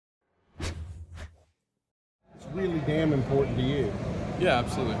really damn important to you. Yeah,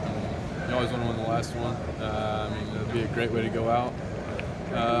 absolutely. You always want to win the last one. It'd be a great way to go out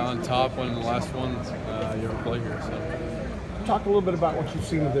on top, winning the last one you ever play here. So, talk a little bit about what you've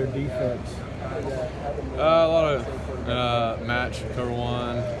seen of their defense. A lot of match, cover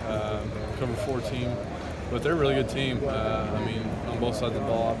 1, cover 4 team, but they're a really good team. On both sides of the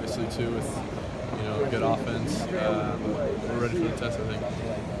ball, obviously too, with good offense. But we're ready for the test, I think.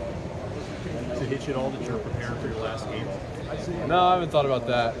 Does it hit you at all that you're preparing for your last game? No, I haven't thought about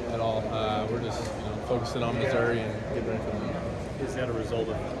that at all. We're just focusing on Missouri and getting ready for them. Is that a result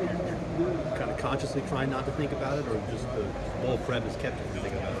of you're kind of consciously trying not to think about it, or just the bowl prep has kept you from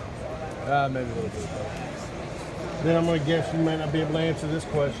thinking about it? Maybe a little bit. Then I'm going to guess you might not be able to answer this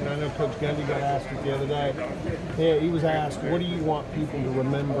question. I know Coach Gundy got asked it the other day. Yeah, he was asked, what do you want people to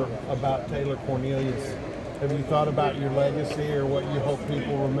remember about Taylor Cornelius? Have you thought about your legacy or what you hope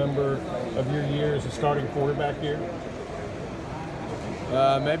people remember of your year as a starting quarterback here?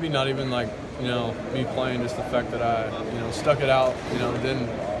 Maybe not even me playing, just the fact that I stuck it out,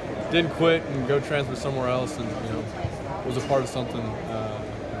 didn't quit and go transfer somewhere else, and was a part of something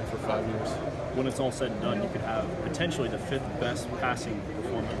for 5 years. When it's all said and done, you could have potentially the 5th best passing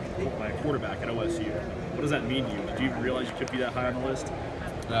performance by a quarterback at OSU. What does that mean to you? Did you realize you could be that high on the list?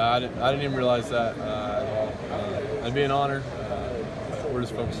 I didn't even realize that at all. It'd be an honor. We're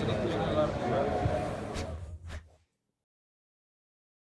just focusing on this.